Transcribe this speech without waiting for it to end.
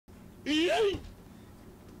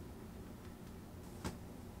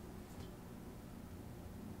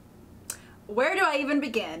Where do I even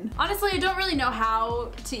begin? Honestly, I don't really know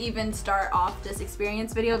how to even start off this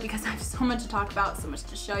experience video because I have so much to talk about, so much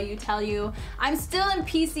to show you, tell you. I'm still in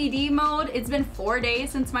PCD mode. It's been 4 days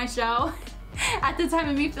since my show at the time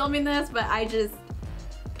of me filming this, but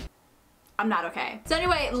I'm not okay. So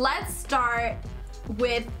anyway, let's start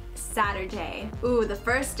with Saturday. Ooh, the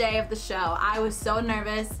first day of the show. I was so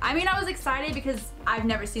nervous. I mean, I was excited because I've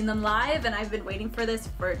never seen them live and I've been waiting for this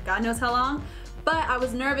for God knows how long. But I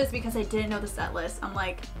was nervous because I didn't know the set list. I'm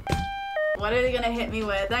like, what are they gonna hit me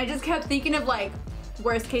with? And I just kept thinking of like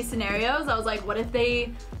worst case scenarios. I was like, what if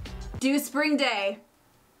they do Spring Day?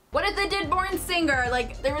 What if they did Born Singer?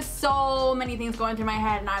 Like, there was so many things going through my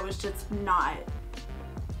head and I was just not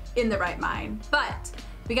in the right mind. But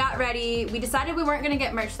we got ready. We decided we weren't gonna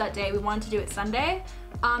get merch that day. We wanted to do it Sunday.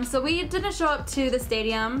 So we didn't show up to the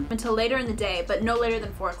stadium until later in the day, but no later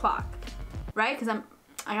than 4 o'clock, right? Because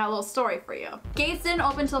I got a little story for you. Gates didn't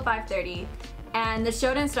open until 5:30 and the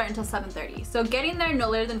show didn't start until 7:30. So getting there no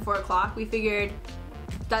later than 4 o'clock, we figured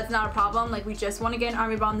that's not a problem. Like, we just want to get an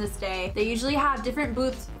Army Bomb this day. They usually have different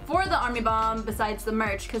booths for the Army Bomb besides the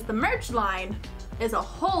merch, because the merch line is a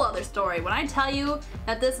whole other story. When I tell you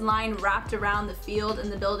that this line wrapped around the field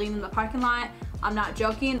and the building and the parking lot, I'm not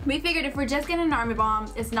joking. We figured if we're just getting an Army Bomb,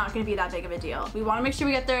 it's not gonna be that big of a deal. We wanna make sure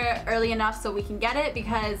we get there early enough so we can get it,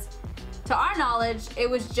 because to our knowledge, it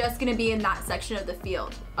was just gonna be in that section of the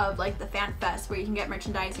field of like the Fan Fest where you can get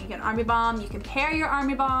merchandise, you can get an Army Bomb, you can pair your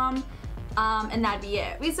Army Bomb, and that'd be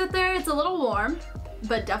it. We sit there, it's a little warm,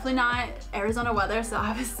 but definitely not Arizona weather, so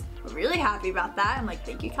I was really happy about that. I'm like,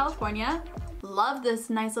 thank you, California. Love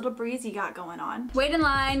this nice little breeze you got going on. Wait in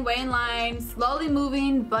line, slowly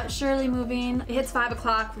moving, but surely moving. It hits 5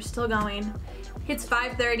 o'clock, we're still going. Hits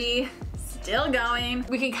 5:30, still going.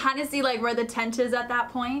 We can kind of see like where the tent is at that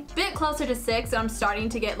point. Bit closer to 6, and I'm starting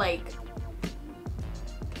to get like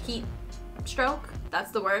heat stroke.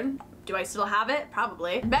 That's the word. Do I still have it?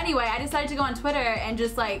 Probably. But anyway, I decided to go on Twitter and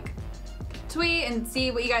just like tweet and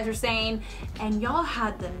see what you guys are saying. And y'all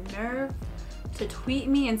had the nerve to tweet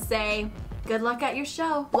me and say, good luck at your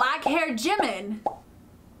show. Black hair Jimin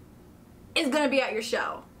is gonna be at your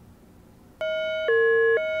show.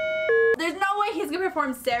 There's no way he's gonna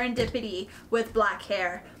perform Serendipity with black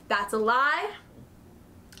hair. That's a lie.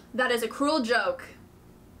 That is a cruel joke.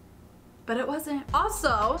 But it wasn't.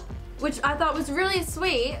 Also, which I thought was really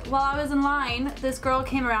sweet, while I was in line, this girl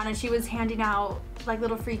came around and she was handing out like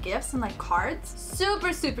little free gifts and like cards.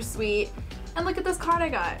 Super, super sweet. And look at this card I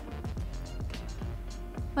got.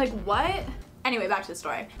 Like, what? Anyway, back to the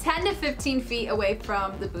story. 10 to 15 feet away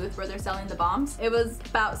from the booth where they're selling the bombs. It was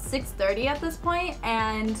about 6:30 at this point,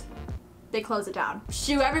 and they closed it down.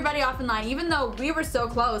 Shoo everybody off in line. Even though we were so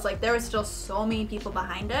close, like there was still so many people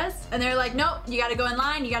behind us. And they're like, nope, you gotta go in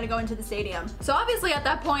line, you gotta go into the stadium. So obviously at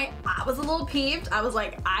that point, I was a little peeved. I was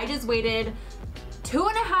like, I just waited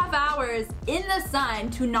 2.5 hours in the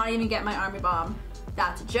sun to not even get my Army Bomb.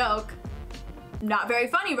 That's a joke. Not very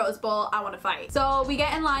funny, Rose Bowl. I want to fight. So we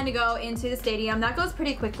get in line to go into the stadium. That goes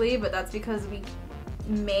pretty quickly, but that's because we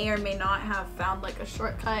may or may not have found like a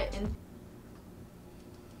shortcut in,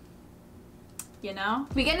 you know?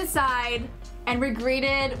 We get inside and we're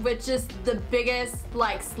greeted with just the biggest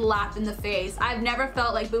like slap in the face. I've never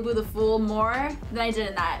felt like Boo Boo the Fool more than I did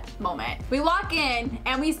in that moment. We walk in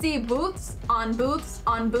and we see booths on booths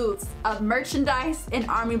on booths of merchandise and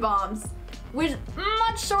Army Bombs, with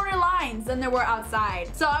much shorter lines than there were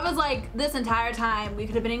outside. So I was like, this entire time we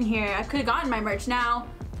could have been in here, I could have gotten my merch now,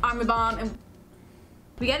 Army Bomb, and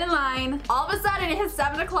we get in line. All of a sudden it hits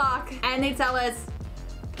 7 o'clock and they tell us,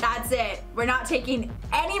 that's it. We're not taking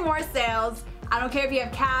any more sales. I don't care if you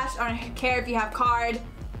have cash, I don't care if you have card.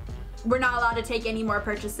 We're not allowed to take any more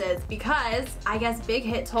purchases because I guess Big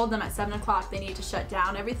Hit told them at 7 o'clock they need to shut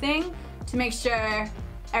down everything to make sure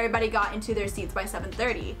everybody got into their seats by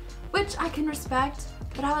 7:30. Which I can respect,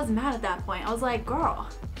 but I was mad at that point. I was like, girl,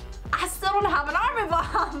 I still don't have an Army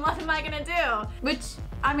Bomb. What am I gonna do? Which,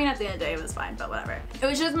 I mean, at the end of the day, it was fine, but whatever. It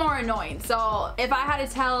was just more annoying. So if I had to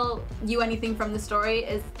tell you anything from the story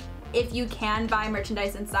is, if you can buy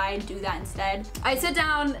merchandise inside, do that instead. I sit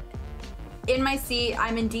down in my seat.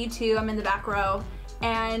 I'm in D2, I'm in the back row,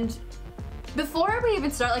 and before we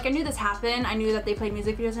even start, like I knew this happened, I knew that they played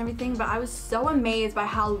music videos and everything, but I was so amazed by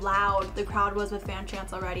how loud the crowd was with fan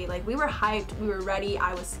chants already. Like we were hyped, we were ready,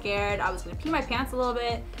 I was scared, I was gonna pee my pants a little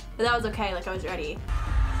bit, but that was okay, like I was ready.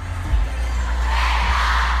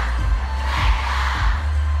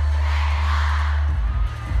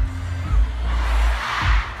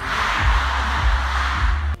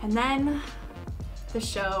 And then the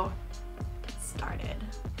show started.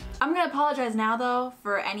 I'm gonna apologize now though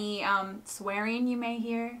for any swearing you may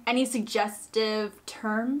hear. Any suggestive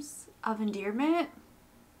terms of endearment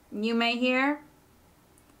you may hear,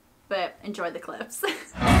 but enjoy the clips.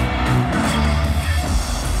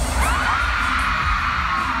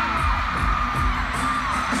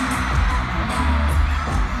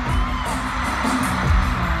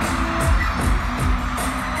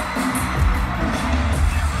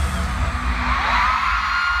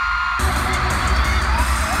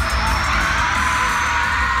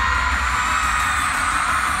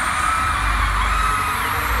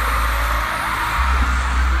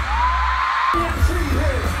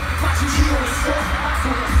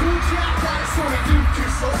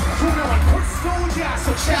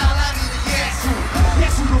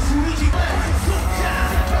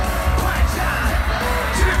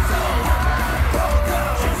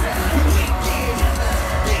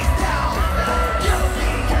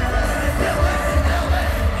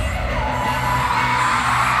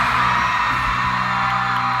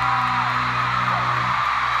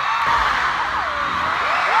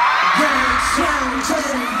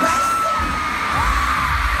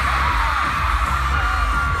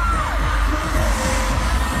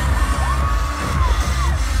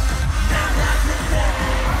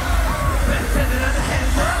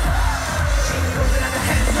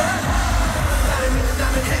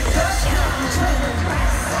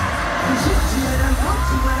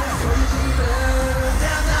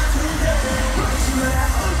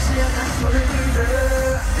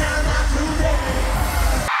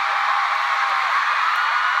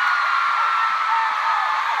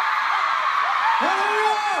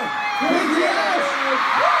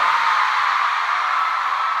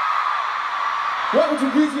 Welcome to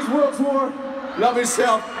BTS World Tour. Love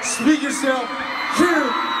yourself, speak yourself. Here,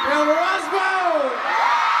 Emile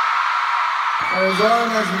Zola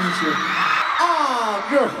Ave. Nice to meet you.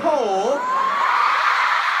 I'm your whole.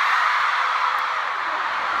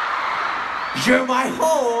 You're my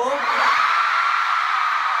whole.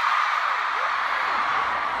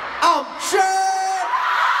 I'm sure.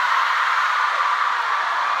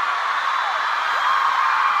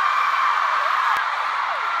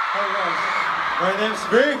 Hey guys, my name's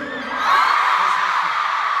Big.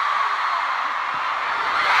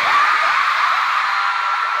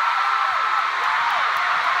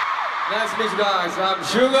 Nice to meet you guys. I'm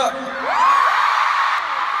Sugar.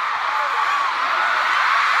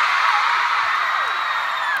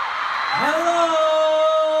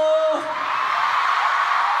 Hello.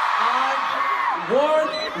 I'm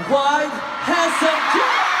worldwide handsome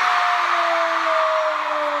Joe.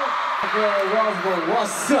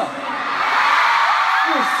 What's up?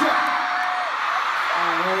 What's up?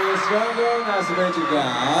 My name is Jungle. Nice to meet you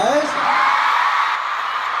guys.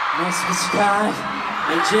 Nice to meet you guys.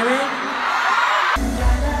 Hey Jimmy.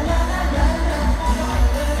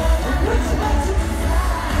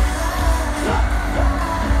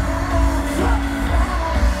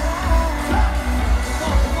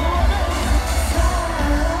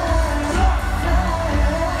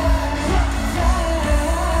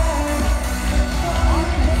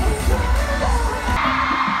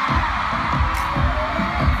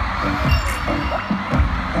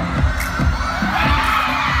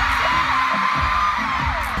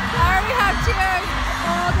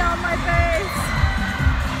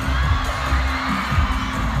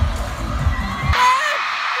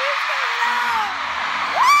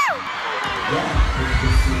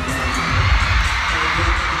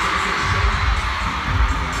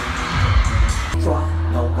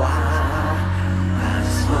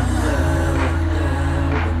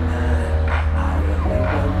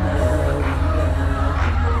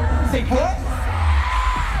 Say what?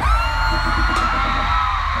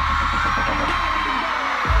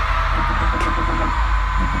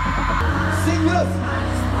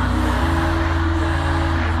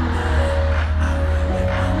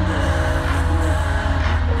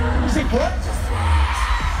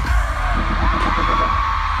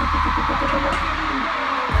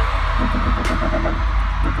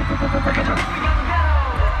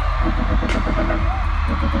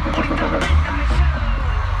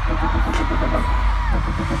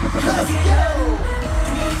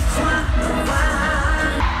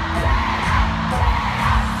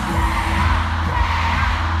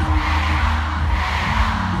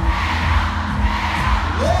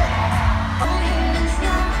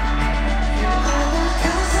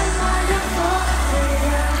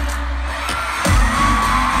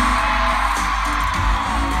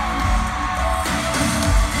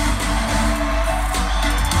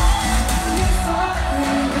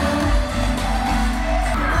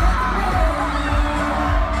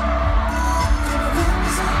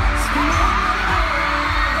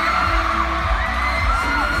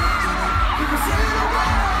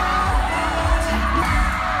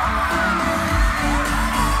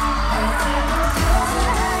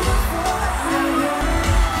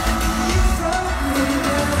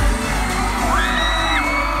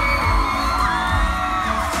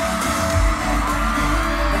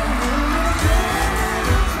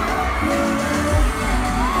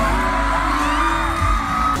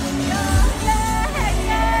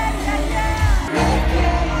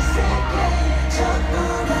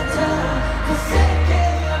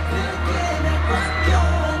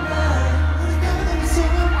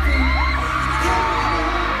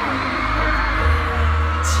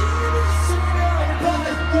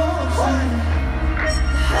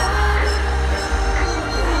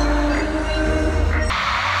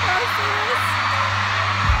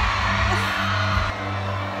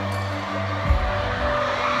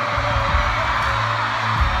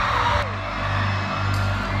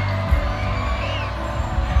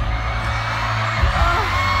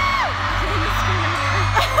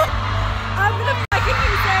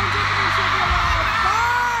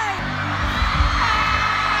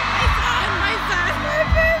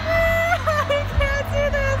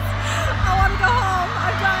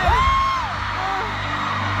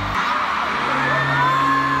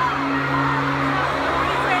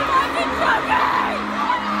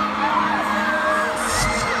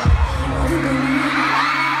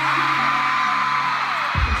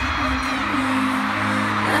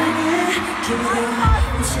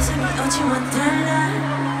 하지만 달라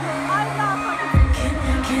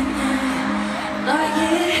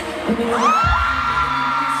너에게 의미로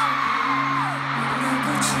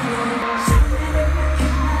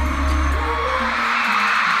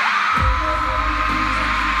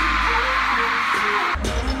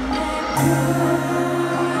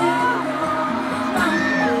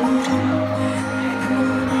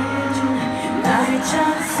나의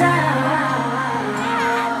천사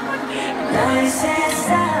나의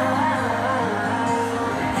세상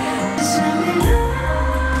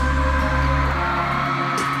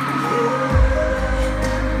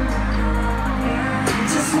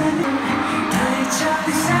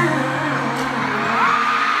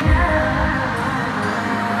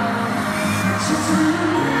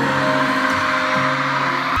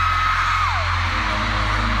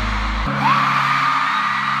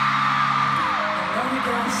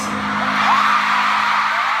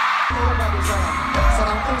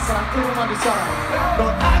사랑으로만 사랑 넌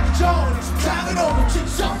아주 좋은 심장을 오고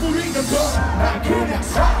직접 부리는 거난 그냥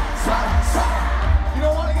사랑 You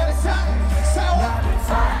don't wanna get it 사랑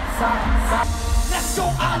Let's go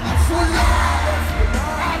I live for love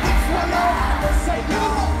I live for love Say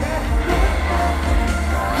no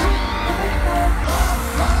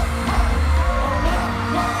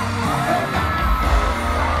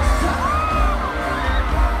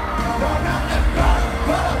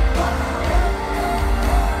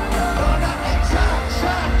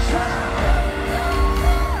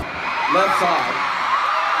Left side.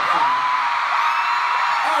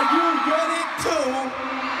 Are you ready to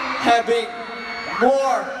Having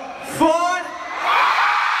more fun.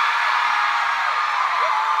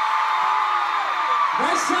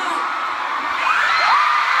 Right side.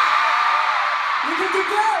 You can do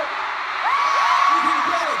good. You can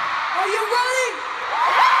get it. Are you ready?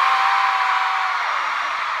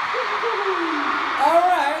 All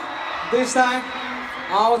right. This time,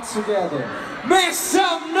 all together. Make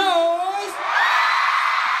some noise.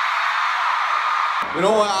 You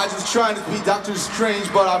know what, I was trying to be Doctor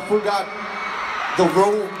Strange, but I forgot the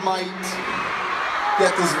rope might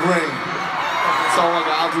get this ring. So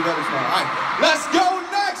I'll do that as well. All right, let's go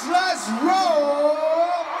next, let's roll.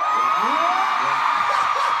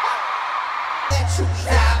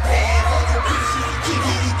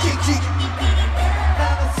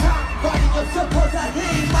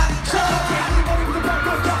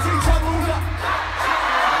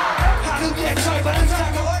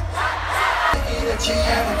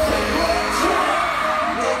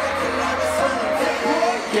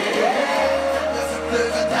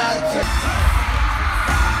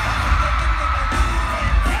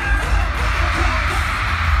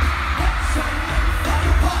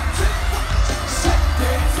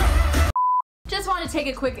 Just want to take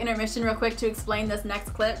a quick intermission real quick to explain this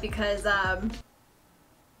next clip because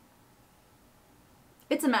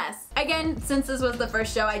it's a mess. Again, since this was the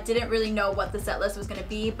first show, I didn't really know what the set list was gonna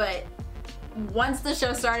be, but once the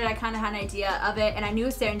show started, I kind of had an idea of it, and I knew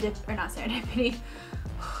serendipity.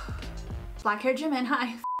 Black hair Jimin,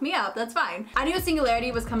 hi. F me up, that's fine. I knew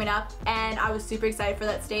Singularity was coming up, and I was super excited for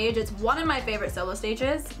that stage. It's one of my favorite solo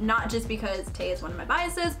stages, not just because Tae is one of my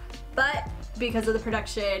biases, but because of the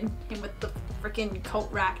production and with the freaking coat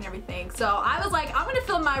rack and everything. So I was like, I'm gonna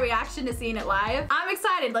film my reaction to seeing it live. I'm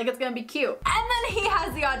excited, like it's gonna be cute. And then he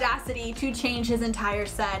has the audacity to change his entire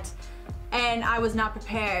set, and I was not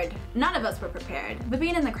prepared. None of us were prepared. But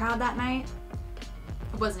being in the crowd that night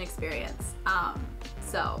was an experience.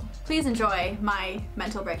 So please enjoy my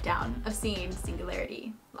mental breakdown of seeing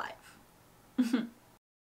Singularity live.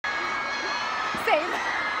 Same.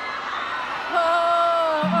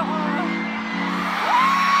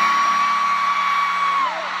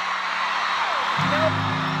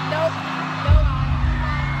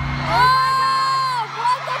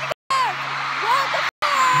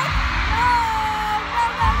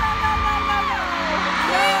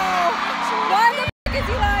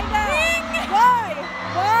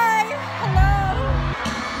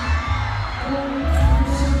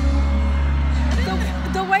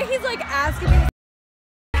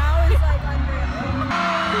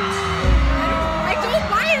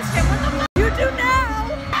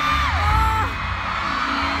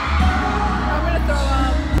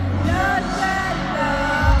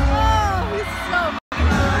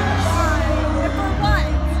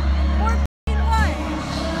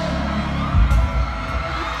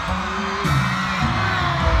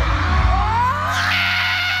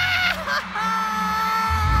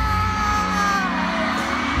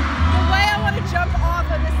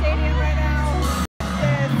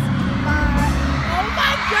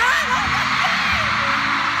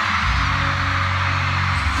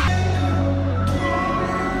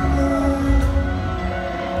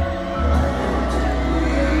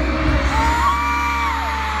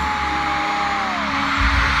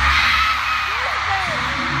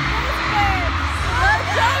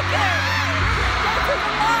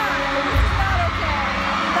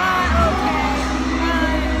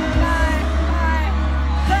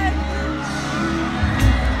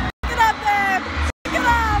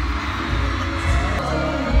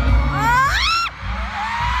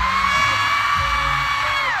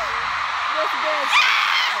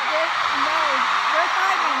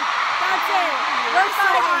 it. We're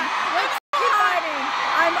fighting. Let's keep fighting.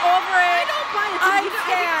 I'm over it. I don't buy it. I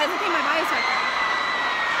stand. I think my bias right there.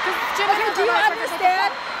 Okay, do you understand?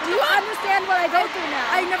 Do you understand what I go through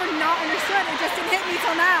now? I never not understood. It just didn't hit me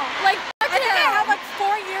till now. Like, I think I have like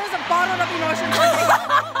 4 years of bottled up emotions.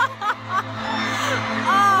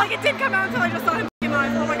 Like it didn't come out until I just saw him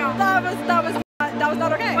live. Oh my god. That was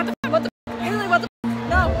not okay. What the Haley, what the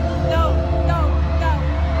No.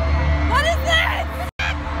 What is this?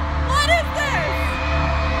 What is this?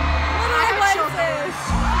 What is this?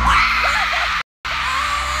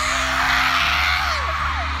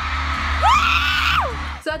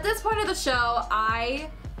 So at this point of the show, I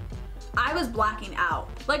was blacking out.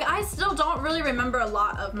 Like, I still don't really remember a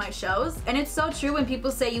lot of my shows, and it's so true when people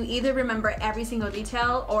say you either remember every single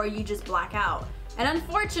detail or you just black out. And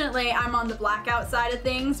unfortunately, I'm on the blackout side of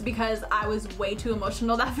things because I was way too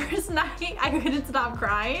emotional that first night. I couldn't stop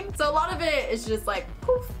crying. So a lot of it is just like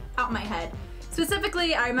poof, out my head.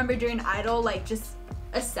 Specifically, I remember during Idol, like just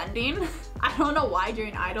ascending. I don't know why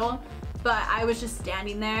during Idol, but I was just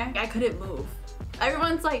standing there. I couldn't move.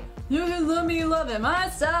 Everyone's like, you can let me love it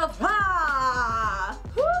myself, ha!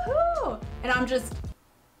 Woohoo! And I'm just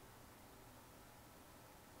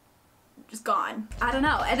gone. I don't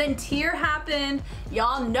know. And then Tear happened.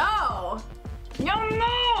 Y'all know.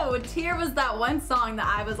 Tear was that one song that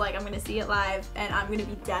I was like, I'm gonna see it live and I'm gonna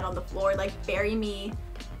be dead on the floor. Like, bury me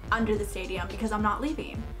under the stadium because I'm not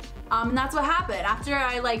leaving. And that's what happened. After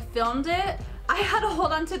I like filmed it, I had to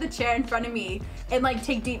hold onto the chair in front of me and like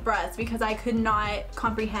take deep breaths because I could not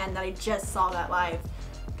comprehend that I just saw that live.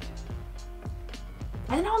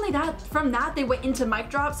 And not only that, from that they went into mic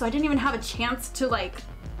drop, so I didn't even have a chance to like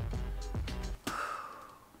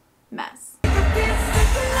mess.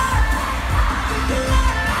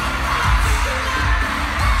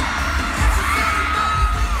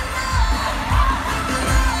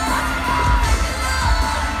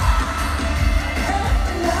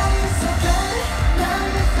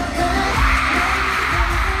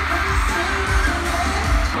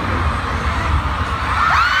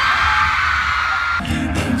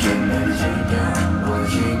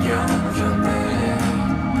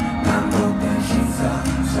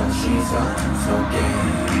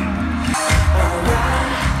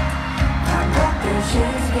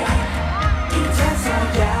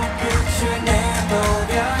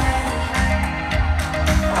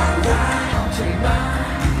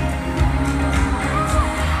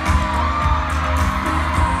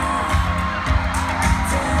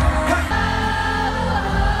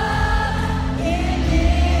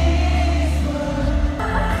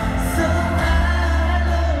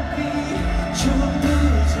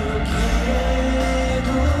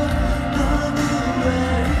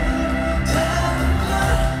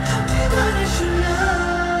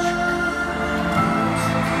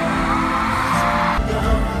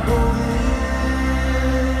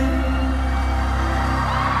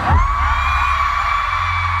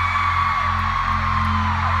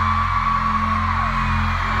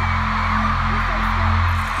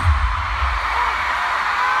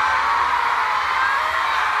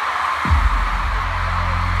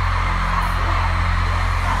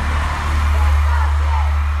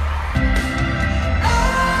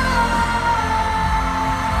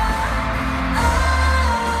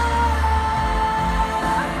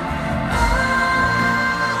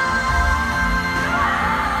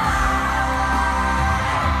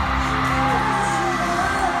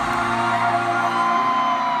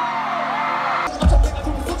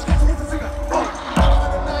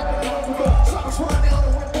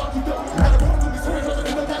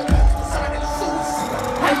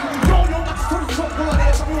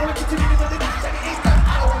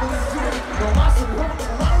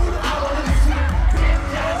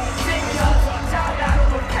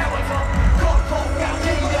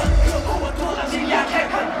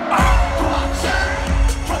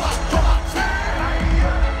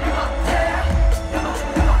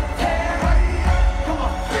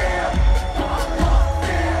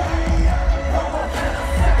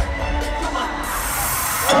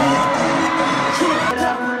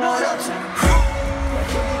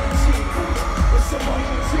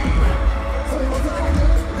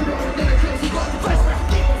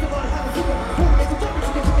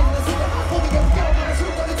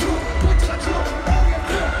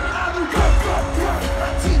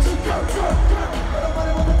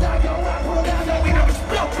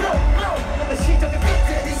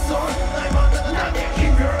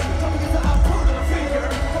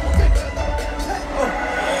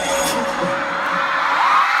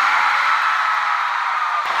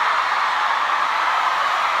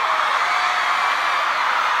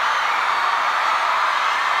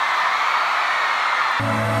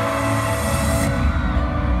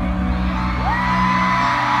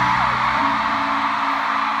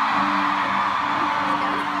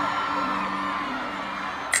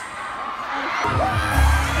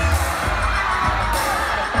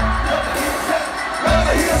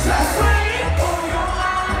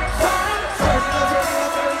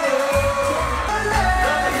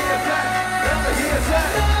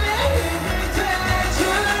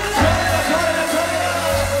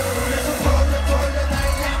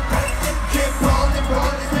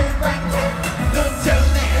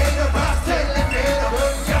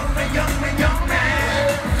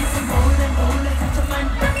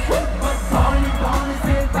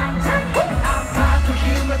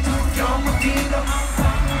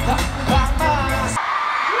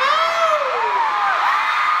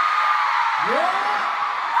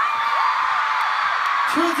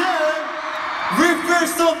 You're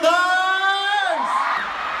so nice!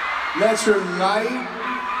 Let your light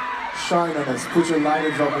shine on us. Put your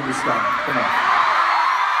lighters up in the sky. Come on.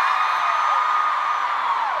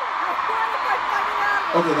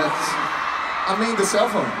 Okay, I mean the cell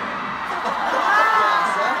phone.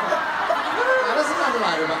 That's not the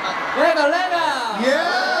lighter, but Lena!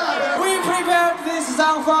 yeah! We prepared this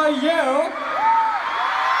song for you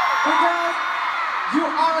because you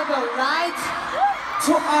are the light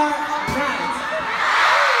to our night.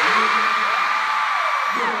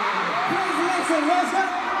 Please listen, listen.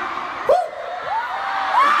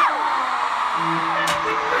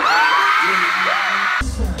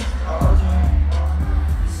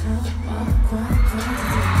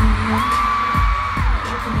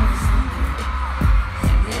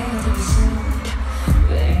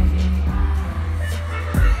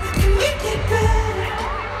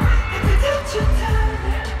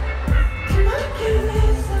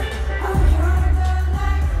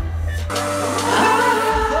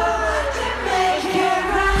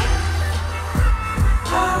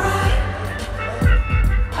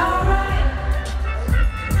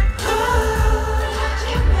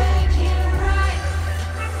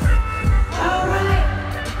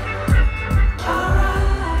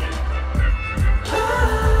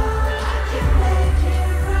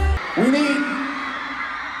 We need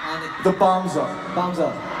the bombs up. Thumbs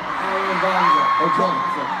up. Okay.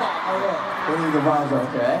 We need the bombs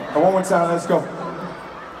up. Okay. One more time, let's go.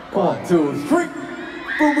 1, 2, 3.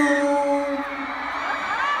 Boom, boom.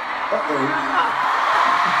 Uh-oh.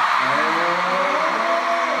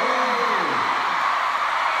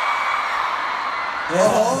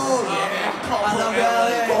 Oh, yeah. I love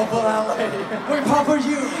LA. Purple LA. We purple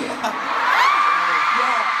you.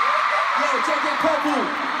 Yo, check it, purple.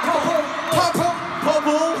 Purple. Purple.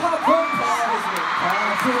 Purple. Purple.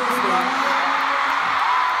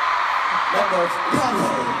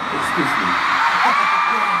 Excuse me.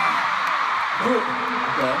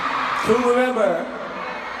 Okay. To remember,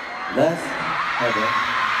 let's have it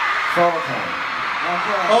photo time.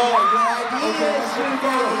 Oh, good idea.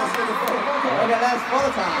 Okay, that's photo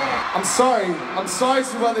time. I'm sorry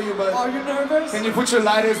to bother you, but Are you nervous? can you put your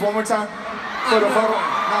lighters one more time? For the photo?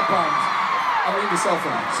 Not bombs. I mean the cell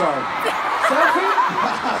phone. Sorry. Selfie?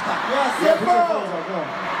 Yeah, put your phones on. Come on.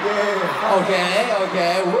 Yeah.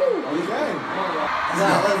 Okay. Woo. Okay.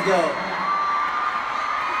 Now let's go.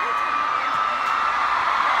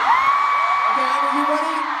 Okay, are you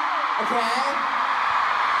ready?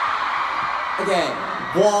 Okay.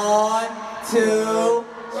 1, 2,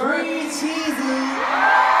 3, cheesy.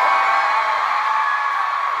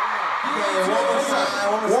 Okay, one more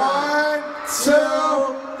time. 1, 2,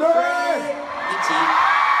 3.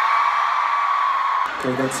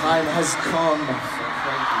 Okay, the time has come.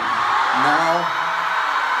 Now,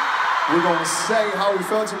 we're gonna say how we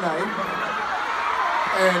felt tonight.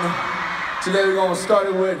 And today we're gonna start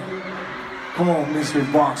it with, come on, Mr.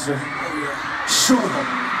 Boxer. Show them.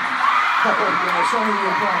 Show me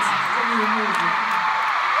your boxer. Show me your music.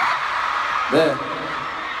 네.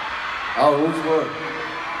 로즈볼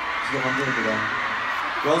진짜 감동입니다.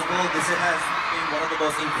 Rose Bowl, this has been one of the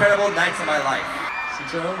most incredible nights of my life.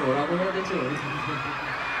 진짜 뭐라고 해야 되지?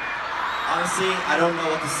 Honestly, I don't know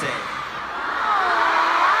what to say.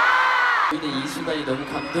 근데 이 순간이 너무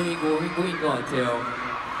감동이고 행복인 것 같아요.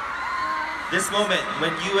 This moment,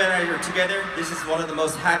 when you and I are together, this is one of the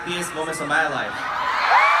most happiest moments of my life.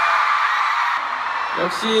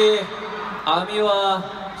 역시 아미와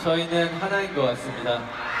저희는 하나인 것 같습니다.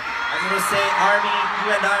 I just want to say, Army,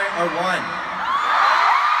 you and I are one.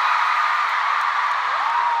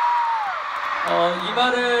 이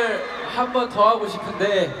말을 한 번 더 하고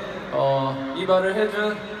싶은데 이 말을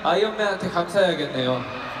해준 아이언맨한테 감사해야겠네요.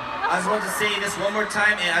 I just want to say this one more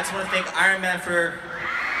time, and I just want to thank Iron Man for.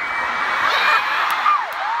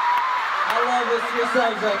 I love it. Your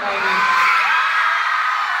subject, Ivy.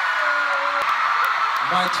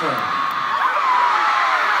 My turn.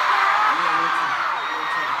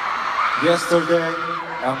 Yesterday,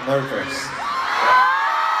 I'm nervous.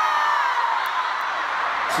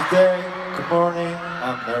 Today, good morning,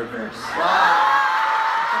 I'm nervous.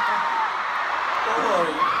 Don't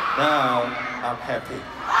worry. Now, I'm happy.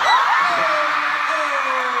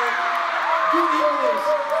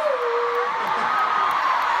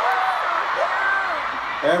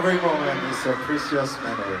 Every moment is a precious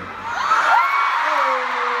memory.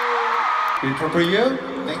 We prepare you?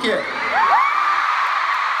 Thank you.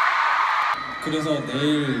 그래서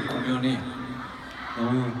내일 공연이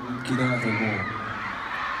너무 기대가 되고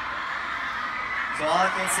So all I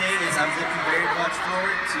can say is I'm looking very much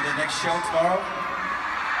forward to the next show tomorrow.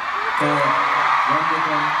 더 완벽한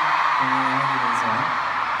공연하면서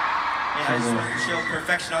And I just want to show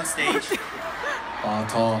perfection on stage.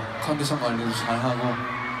 더 컨디션 관리도 잘하고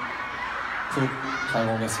푹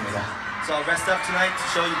자고 오겠습니다. So I'll rest up tonight to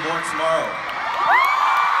show you more tomorrow.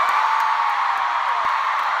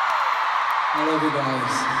 I love you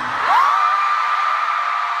guys.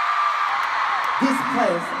 This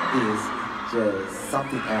place is just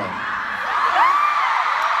something else.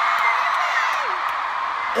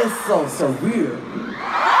 It's so surreal.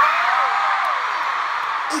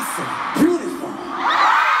 It's so beautiful.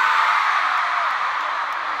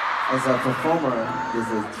 As a performer, this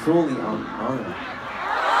is truly an honor.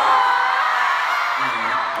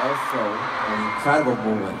 And also an incredible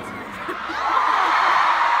moment.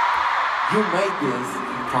 You made this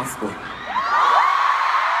possible.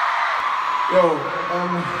 Yo,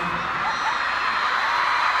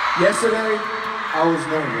 yesterday I was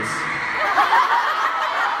nervous.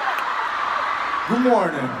 Good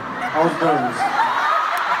morning. I was nervous.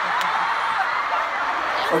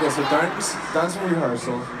 Okay, so done some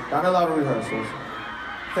rehearsals, done a lot of rehearsals.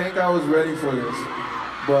 Think I was ready for this,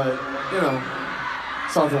 but you know,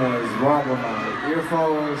 something was wrong with my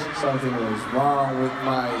earphones, something was wrong with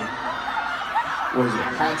my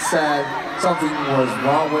headset, something was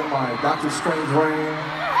wrong with my Doctor Strange ring.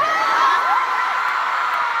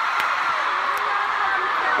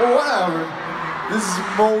 Well, whatever. This is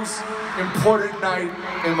the most important night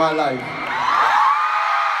in my life.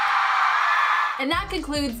 And that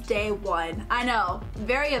concludes day 1. I know,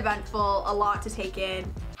 very eventful, a lot to take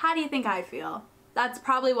in. How do you think I feel? That's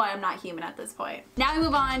probably why I'm not human at this point. Now we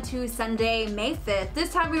move on to Sunday, May 5th.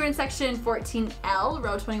 This time we were in section 14L,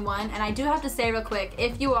 row 21, and I do have to say real quick,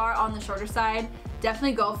 if you are on the shorter side,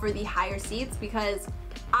 definitely go for the higher seats because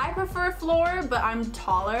I prefer floor, but I'm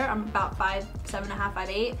taller. I'm about 5'7.5",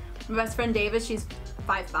 5'8". My best friend Davis, she's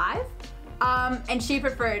 5'5". And she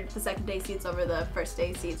preferred the second day seats over the first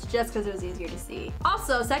day seats just because it was easier to see.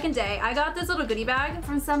 Also, second day, I got this little goodie bag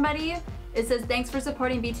from somebody. It says, thanks for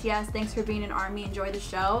supporting BTS, thanks for being an ARMY, enjoy the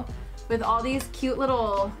show. With all these cute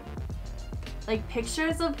little like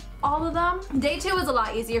pictures of all of them. Day 2 was a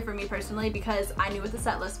lot easier for me personally because I knew what the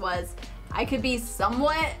set list was. I could be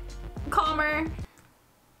somewhat calmer.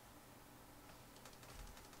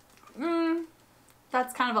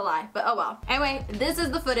 That's kind of a lie, but oh well. Anyway, this is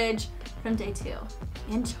the footage from day 2.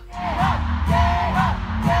 Enjoy. Bye.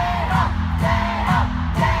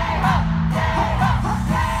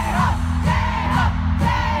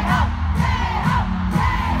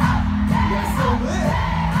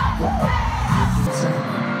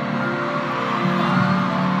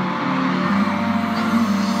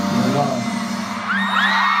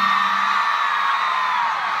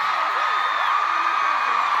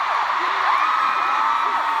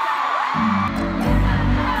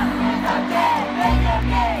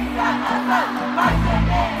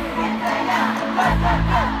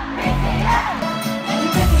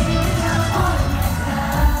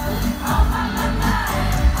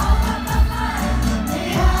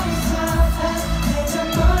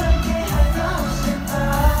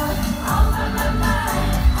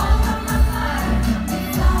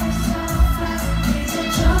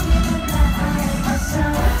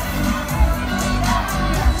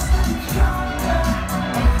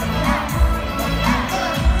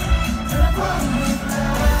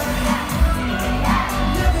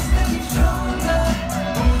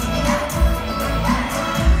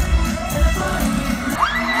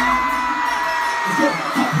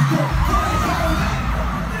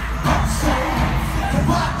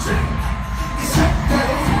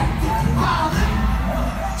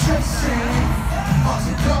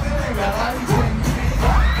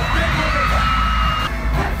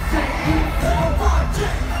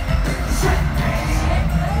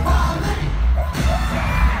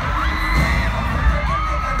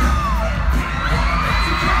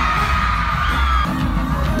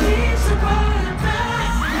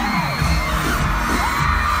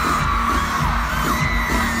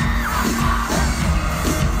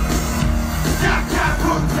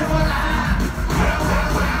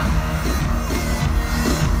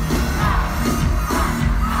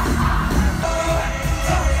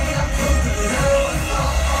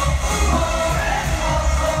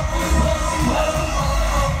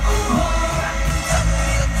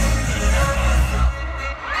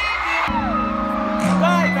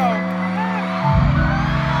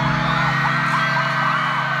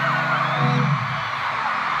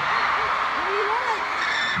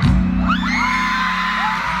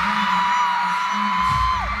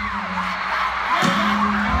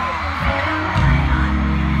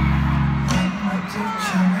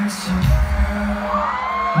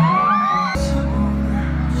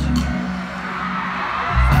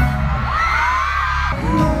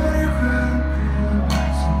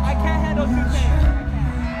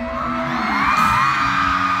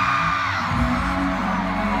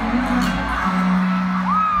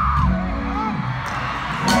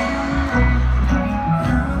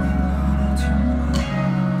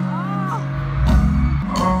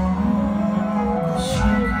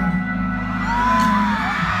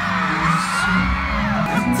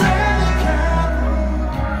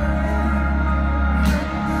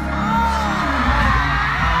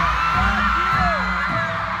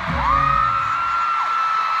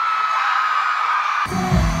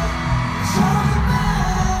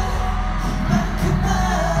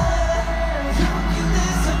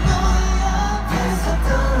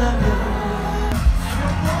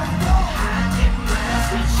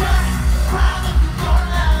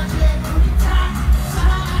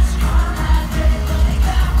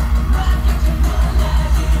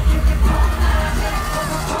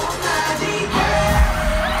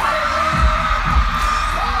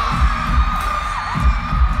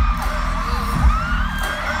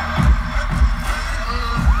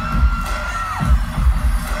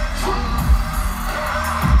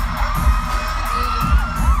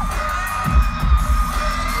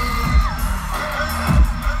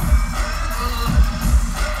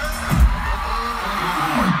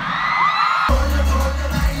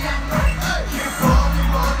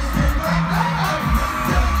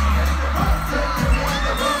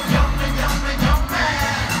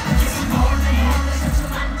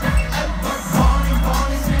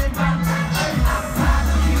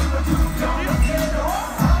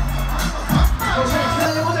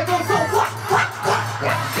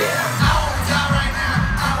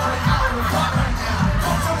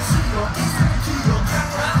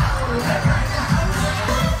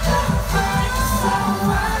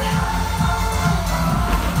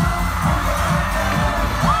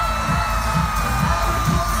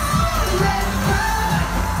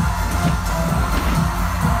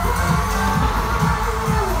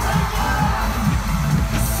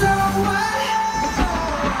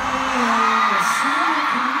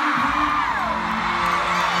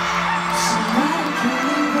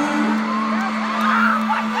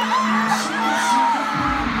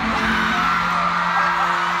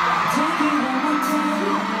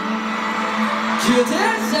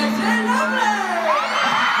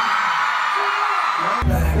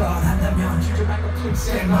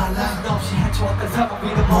 Say my life 없이 헤쳐왔던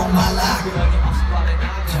상황비는 목말라 그러니 없이 밤에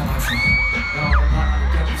나 잡아줘 너무 바람이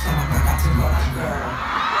껴준 상황과 같은 거라 girl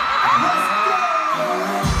Let's go!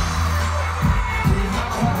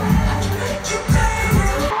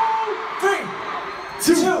 3,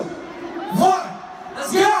 2, 1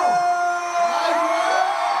 Let's go!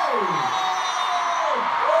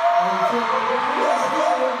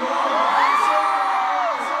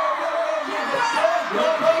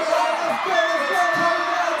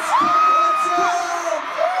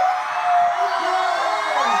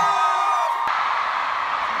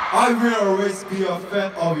 I will always be a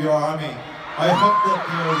fan of your army. I hope that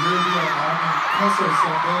there will be an army concert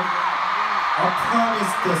someday. I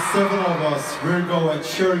promise the seven of us will go and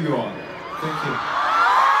cheer you on. Thank you.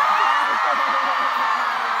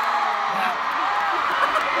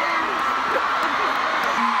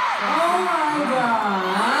 Oh my god!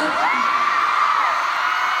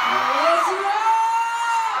 Let's go!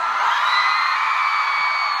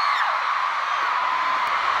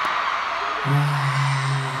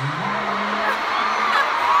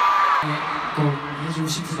 꼭 해주고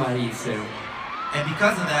싶은 말이 있어요. And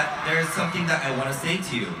because of that, there is something that I want to say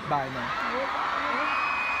to you.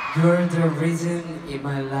 You're the reason in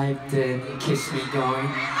my life that keeps me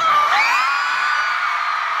going.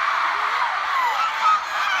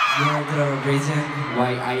 You're the reason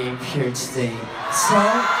why I am here today. So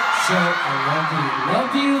I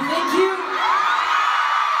love you, thank you.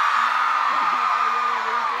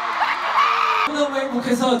 너무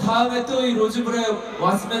행복해서 다음에 또 이 로즈볼에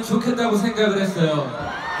왔으면 좋겠다고 생각을 했어요.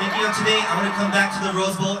 Thinking of today, I want to come back to the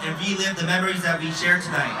Rose Bowl and relive the memories that we shared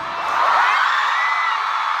tonight.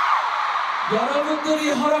 여러분들이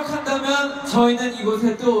허락한다면 저희는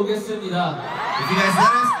이곳에 또 오겠습니다. If you guys let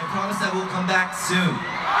us, I promise that we'll come back soon.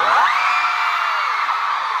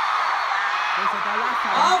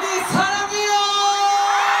 아미 사랑해요!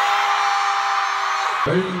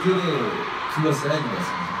 별들을 둘러싸인 것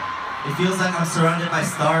같습니다. It feels like I'm surrounded by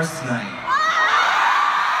stars tonight.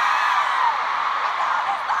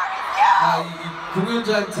 이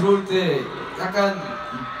공연장 들어올 때 약간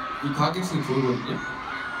이 관객석이 보이거든요.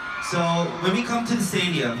 So when we come to the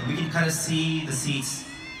stadium, we can kind of see the seats.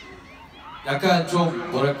 약간 좀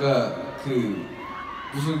뭐랄까 그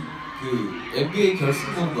무슨 그 NBA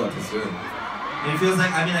결승 보는 것 같았어요. It feels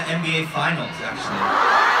like I'm in the NBA finals, actually.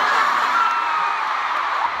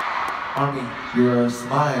 Army, your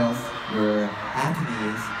smiles, your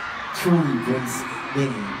happiness truly brings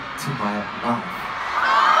meaning to my life.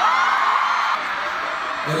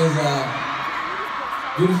 It is a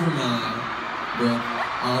beautiful night with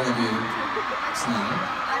all of you tonight.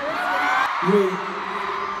 We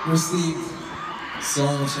received so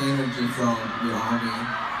much energy from your army,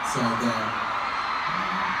 so that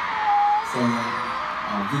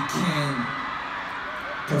we can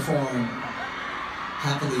perform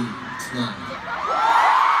happily tonight.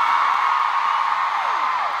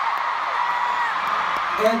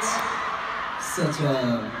 It's such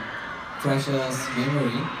a precious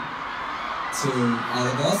memory to all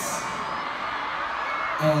of us,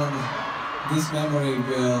 and this memory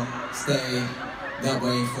will stay that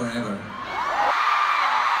way forever.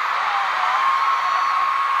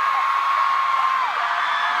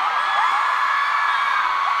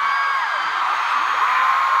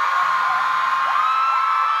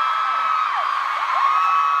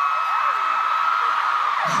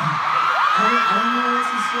 I don't know what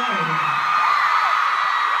to say.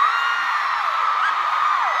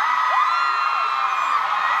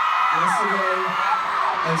 Yesterday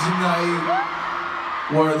and tonight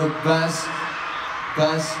were the best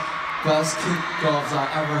kickoffs I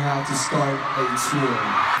ever had to start a tour.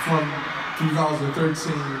 From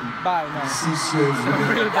 2013, the 6 years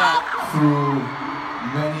we've been through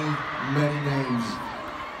many names.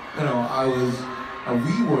 You know,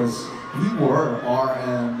 we were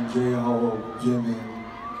RM, J-Ho, Jimin,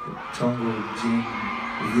 Jungle, Jin,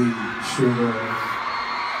 V, Sugar,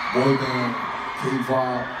 boy band,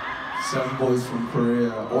 K-pop, 7 boys from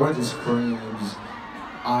Korea, or just Koreans,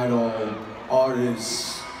 idol,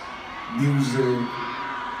 artists, music,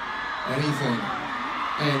 anything.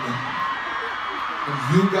 And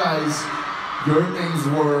you guys, your names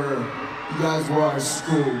you guys were our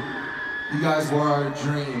school, you guys were our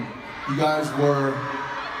dream, you guys were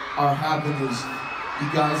our happiness, you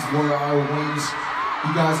guys were our wings,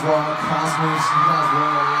 you guys were our cosmos, you guys were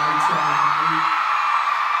our lifetime.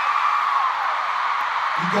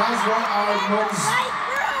 You guys were our most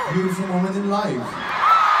beautiful moment in life.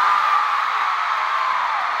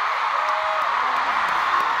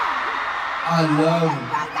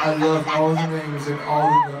 I love all the names and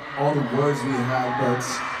all the words we had, but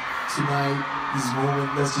tonight, this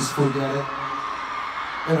moment, let's just forget it.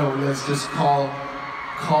 You know, let's just call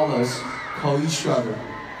each other.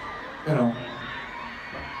 You know,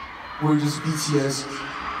 we're just BTS,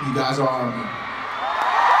 you guys are ARMY.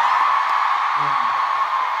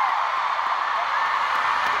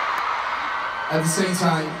 At the same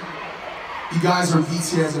time, you guys are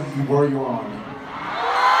BTS and you were your ARMY.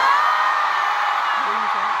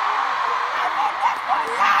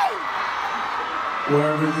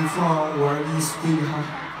 Wherever you're from, wherever you speak,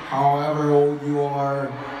 however old you are,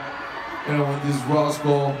 you know, in this Rose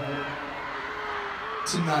Bowl,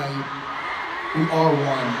 tonight, we are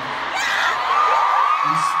one.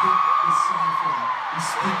 We speak the same thing. We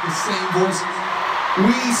speak the same voice.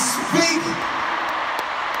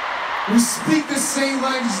 We speak the same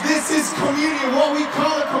language. This is communion, what we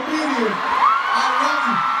call a communion. I love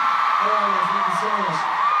you. Oh, thank you so much.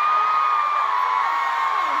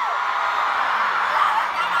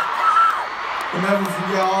 I'll never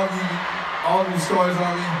forget all of your stories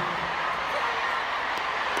on me.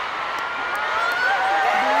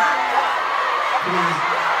 Please.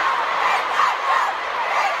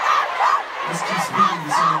 Let's keep speaking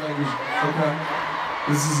the same language, okay?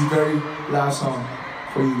 This is the very last song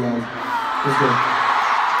for you guys. Let's go.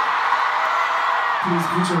 Please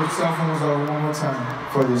put your cell phones on one more time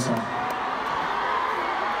for this song.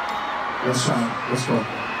 Let's shine. Let's go.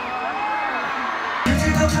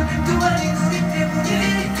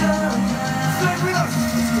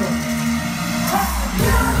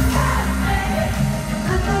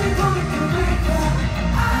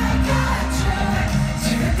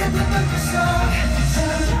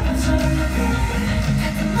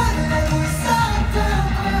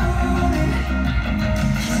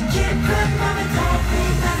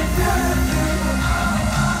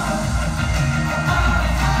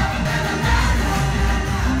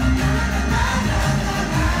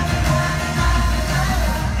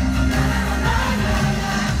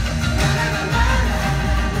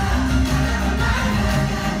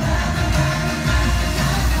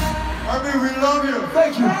 We love you.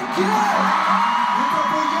 Thank you. Thank you.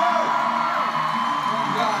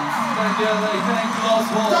 Thank you, LA. Thank you,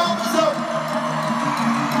 Oswald. Thumbs up.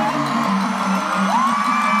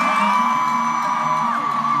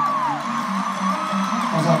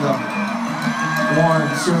 감사합니다. 1,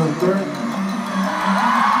 2, 3.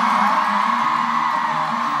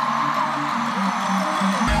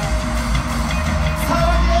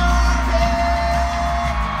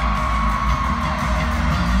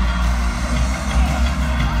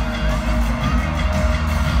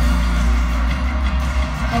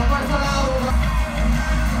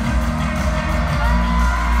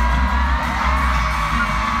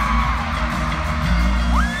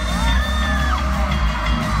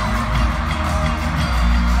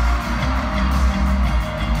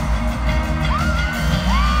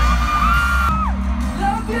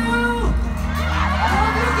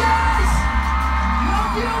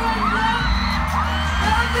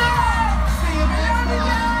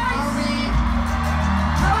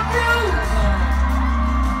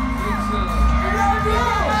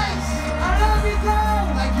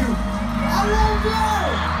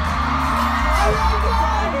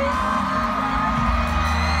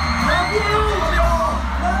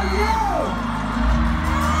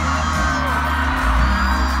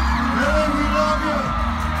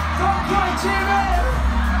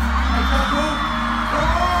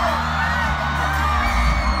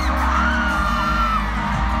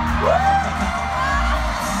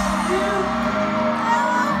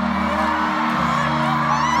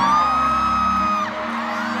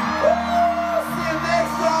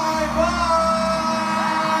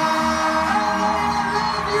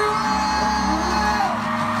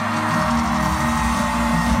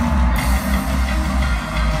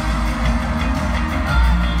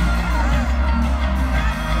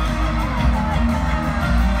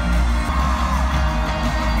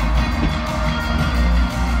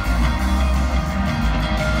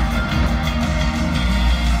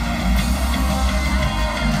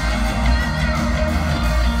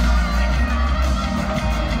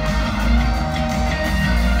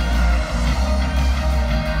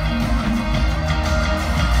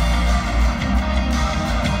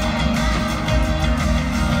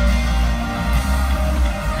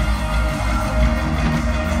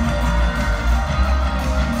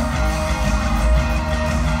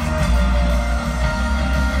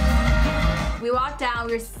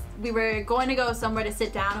 We were going to go somewhere to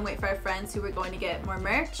sit down and wait for our friends who were going to get more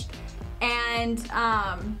merch, and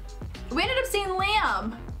we ended up seeing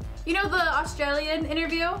Liam. You know the Australian the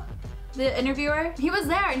interviewer? He was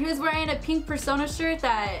there and he was wearing a pink Persona shirt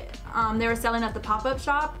that they were selling at the pop-up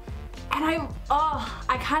shop, And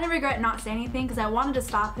I kind of regret not saying anything because I wanted to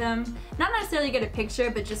stop him, not necessarily get a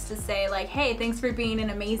picture, but just to say like, hey, thanks for being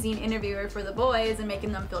an amazing interviewer for the boys and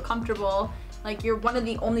making them feel comfortable. Like, you're one of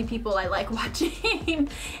the only people I like watching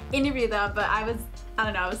interview them, but I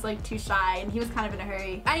don't know, I was like too shy and he was kind of in a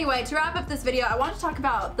hurry. Anyway, to wrap up this video, I want to talk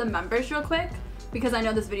about the members real quick because I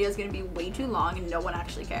know this video is going to be way too long and no one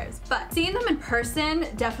actually cares. But seeing them in person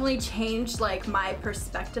definitely changed like my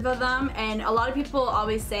perspective of them, and a lot of people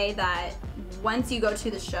always say that once you go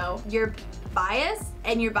to the show, your bias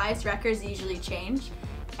and your bias records usually change,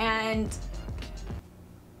 and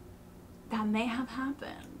that may have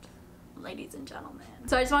happened, ladies and gentlemen.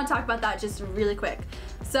 So I just want to talk about that just really quick.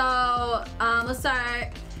 So let's start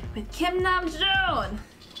with Kim Namjoon.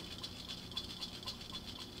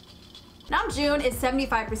 Namjoon is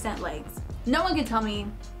 75% legs. No one can tell me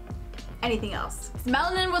anything else. His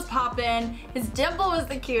melanin was poppin', his dimple was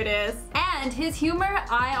the cutest, and his humor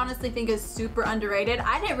I honestly think is super underrated.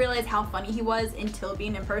 I didn't realize how funny he was until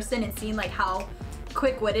being in person and seeing like how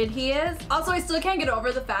quick-witted he is. Also, I still can't get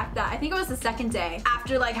over the fact that I think it was the second day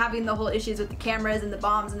after like having the whole issues with the cameras and the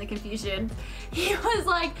bombs and the confusion, he was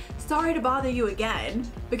like, sorry to bother you again,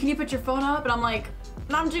 but can you put your phone up? And I'm like,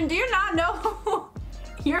 Namjoon, do you not know who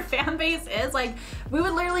your fan base is? Like, we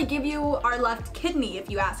would literally give you our left kidney if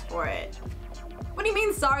you ask for it. What do you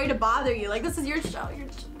mean sorry to bother you? Like, this is your show.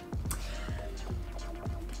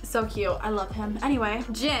 So cute. I love him. Anyway,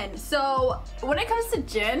 Jin. So when it comes to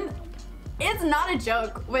Jin, it's not a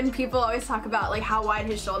joke when people always talk about like how wide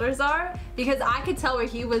his shoulders are, because I could tell where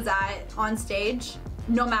he was at on stage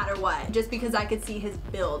no matter what, just because I could see his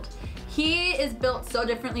build. He is built so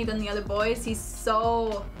differently than the other boys. He's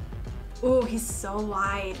so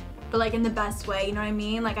wide, but like in the best way, you know what I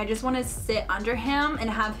mean? Like, I just want to sit under him and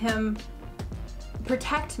have him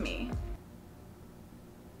protect me.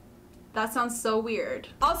 That sounds so weird.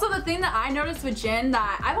 Also, the thing that I noticed with Jin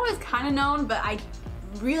that I've always kind of known, but I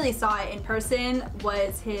really saw it in person,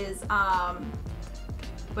 was his,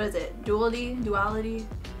 what is it? Duality?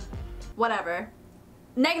 Whatever.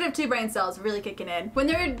 -2 brain cells really kicking in. When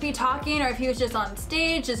they would be talking, or if he was just on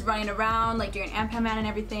stage, just running around, like during Ant-Man and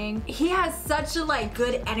everything, he has such a like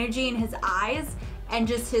good energy in his eyes and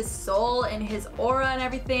just his soul and his aura and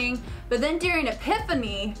everything. But then during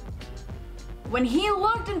Epiphany, when he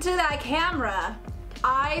looked into that camera,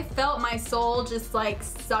 I felt my soul just like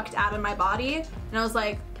sucked out of my body, and I was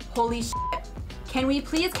like, holy shit, can we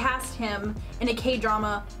please cast him in a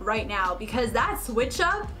K-drama right now? Because that switch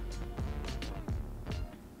up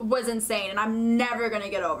was insane and I'm never gonna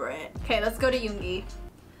get over it. Okay, let's go to Yoongi.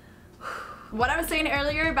 What I was saying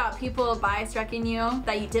earlier about people bias wrecking you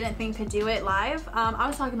that you didn't think could do it live, I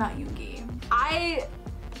was talking about Yoongi.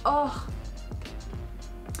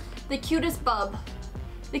 The cutest bub.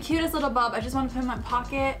 The cutest little bub. I just want to put him in my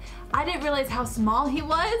pocket. I didn't realize how small he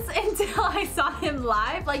was until I saw him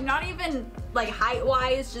live. Like, not even like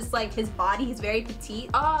height-wise, just like his body. He's very petite.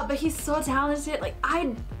 But he's so talented. Like,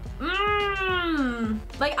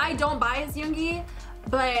 like, I don't bias Yoongi,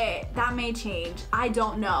 but that may change. I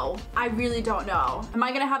don't know. I really don't know. Am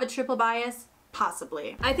I gonna have a triple bias?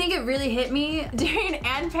 Possibly. I think it really hit me during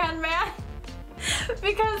Ant-Man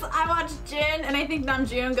because I watched Jin and I think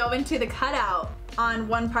Namjoon go into the cutout on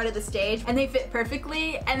one part of the stage and they fit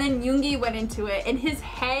perfectly, and then Yoongi went into it and his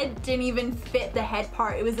head didn't even fit the head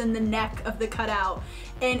part. It was in the neck of the cutout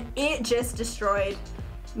and it just destroyed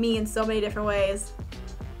me in so many different ways.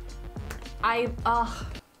 I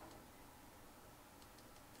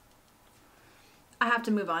have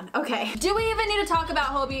to move on. Okay. Do we even need to talk about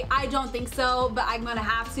Hobie? I don't think so, but I'm gonna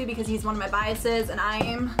have to because he's one of my biases and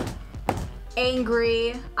I'm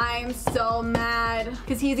angry. I'm so mad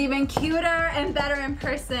because he's even cuter and better in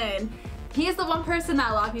person. He's the one person that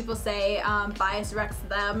a lot of people say bias wrecks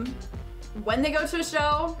them when they go to a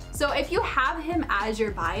show. So if you have him as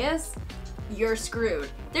your bias, you're screwed.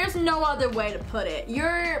 There's no other way to put it.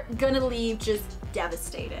 You're gonna leave just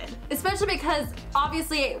devastated. Especially because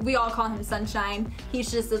obviously we all call him Sunshine.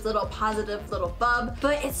 He's just this little positive little bub,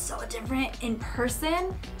 but it's so different in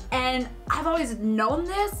person. And I've always known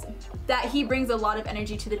this, that he brings a lot of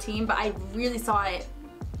energy to the team, but I really saw it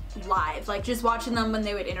live. Like, just watching them when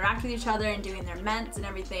they would interact with each other and doing their ments and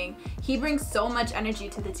everything. He brings so much energy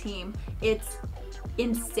to the team. It's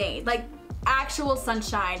insane. Like, actual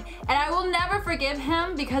Sunshine. And I will never forgive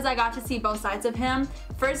him because I got to see both sides of him.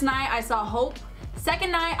 First night I saw Hope.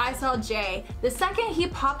 Second night I saw Jay. The second he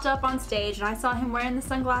popped up on stage and I saw him wearing the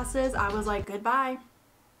sunglasses, I was like, goodbye.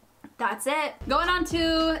 That's it. Going on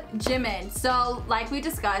to Jimin. So like we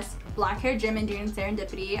discussed, black hair Jimin during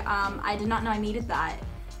Serendipity. I did not know I needed that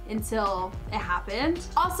until it happened.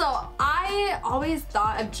 Also, I always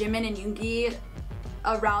thought of Jimin and Yoongi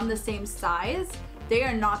around the same size. They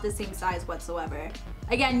are not the same size whatsoever.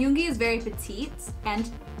 Again, Yoongi is very petite and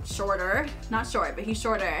shorter. Not short, but he's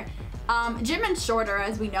shorter. Jimin's shorter,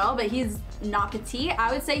 as we know, but he's not petite.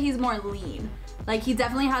 I would say he's more lean. Like, he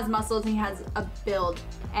definitely has muscles and he has a build.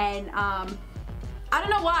 And I don't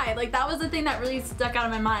know why. Like, that was the thing that really stuck out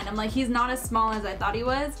of my mind. I'm like, he's not as small as I thought he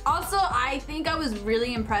was. Also, I think I was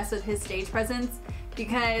really impressed with his stage presence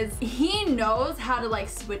because he knows how to like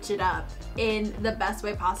switch it up in the best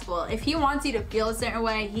way possible. If he wants you to feel a certain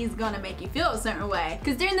way, he's gonna make you feel a certain way.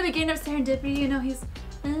 Because during the beginning of Serendipity, you know, he's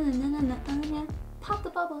pop the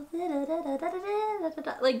bubble,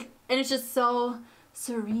 like, and it's just so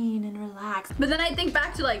serene and relaxed. But then I think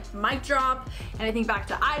back to like Mic Drop, and I think back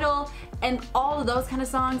to Idol and all of those kind of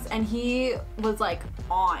songs, and he was like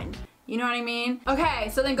on. You know what I mean? Okay,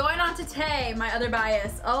 so then going on to Tae, my other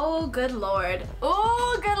bias. Oh, good lord.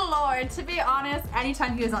 Oh, good lord. To be honest,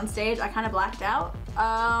 anytime he was on stage, I kind of blacked out.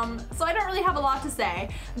 So I don't really have a lot to say,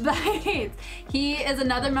 but he is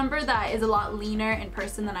another member that is a lot leaner in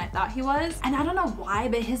person than I thought he was. And I don't know why,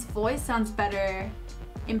 but his voice sounds better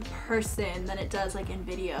in person than it does like in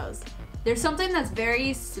videos. There's something that's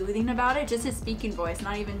very soothing about it, just his speaking voice,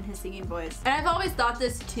 not even his singing voice. And I've always thought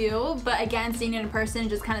this too, but again, seeing it in person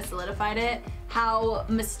just kind of solidified it, how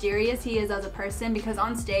mysterious he is as a person, because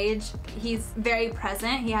on stage, he's very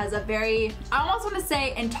present. He has a very, I almost want to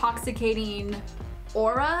say intoxicating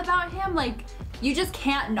aura about him. Like, you just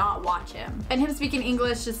can't not watch him. And him speaking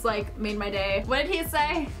English just like made my day. What did he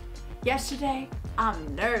say? Yesterday,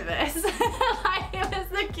 I'm nervous. It was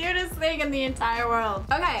the cutest thing in the entire world.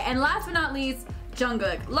 Okay, and last but not least,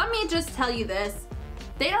 Jungkook. Let me just tell you this.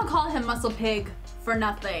 They don't call him Muscle Pig for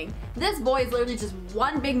nothing. This boy is literally just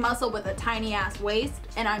one big muscle with a tiny ass waist,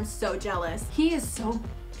 and I'm so jealous. He is so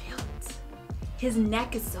built. His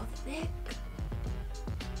neck is so thick.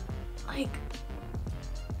 Like,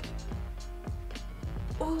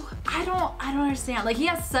 oh, I don't understand. Like, he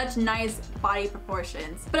has such nice body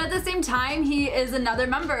proportions. But at the same time, he is another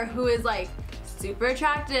member who is like super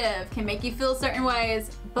attractive, can make you feel certain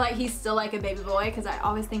ways, but he's still like a baby boy, because I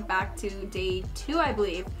always think back to day 2, I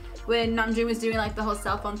believe, when Namjoon was doing like the whole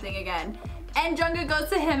cell phone thing again. And Jungkook goes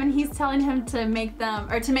to him and he's telling him to make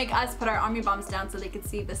them, or to make us put our army bombs down so they could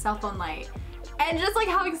see the cell phone light. And just like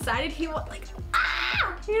how excited he was, like,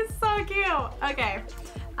 ah! He's so cute. Okay.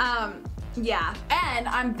 Yeah, and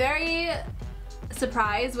I'm very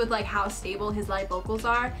surprised with like how stable his live vocals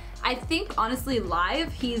are. I think honestly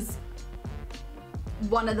live, he's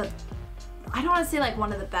one of the, I don't want to say like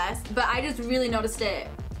one of the best, but I just really noticed it.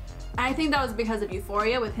 And I think that was because of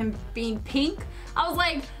Euphoria with him being pink. I was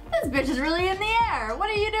like, this bitch is really in the air. What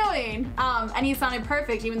are you doing? And he sounded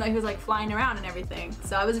perfect even though he was like flying around and everything.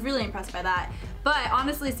 So I was really impressed by that. But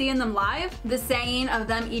honestly, seeing them live, the saying of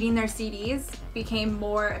them eating their CDs became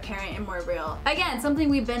more apparent and more real. Again, something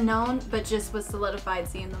we've been known, but just was solidified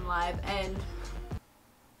seeing them live. And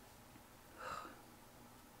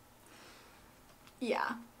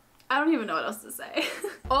yeah, I don't even know what else to say.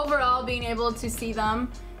 Overall, being able to see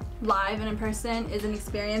them live and in person is an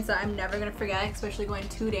experience that I'm never gonna forget, especially going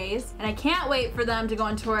 2 days. And I can't wait for them to go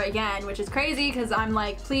on tour again, which is crazy because I'm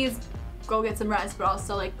like, please go get some rest, but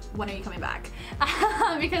also like, when are you coming back?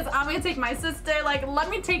 Because I'm gonna take my sister, like,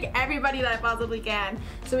 let me take everybody that I possibly can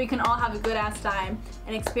so we can all have a good ass time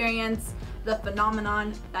and experience the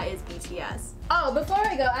phenomenon that is BTS. Oh, before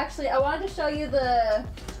I go, actually, I wanted to show you the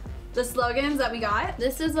slogans that we got.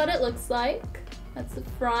 This is what it looks like. That's the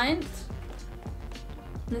front.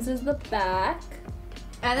 This is the back.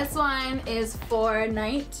 And this one is for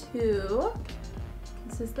night 2.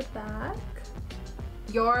 This is the back.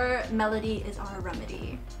 Your melody is our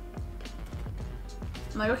remedy.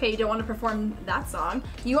 I'm like, okay, you don't want to perform that song.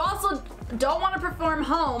 You also don't want to perform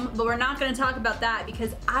Home, but we're not going to talk about that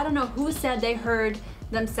because I don't know who said they heard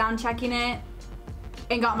them sound checking it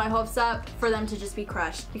and got my hopes up for them to just be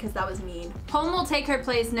crushed, because that was mean. Home will take her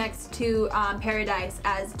place next to Paradise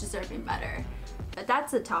as deserving better. But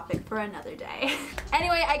that's a topic for another day.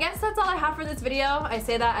 Anyway, I guess that's all I have for this video. I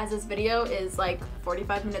say that as this video is like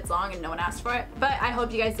 45 minutes long and no one asked for it, but I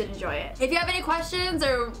hope you guys did enjoy it. If you have any questions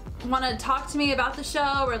or want to talk to me about the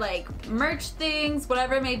show or like merch things,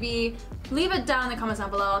 whatever it may be, leave it down in the comments down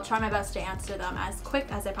below. I'll try my best to answer them as quick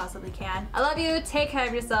as I possibly can. I love you, take care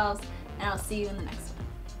of yourselves, and I'll see you in the next one.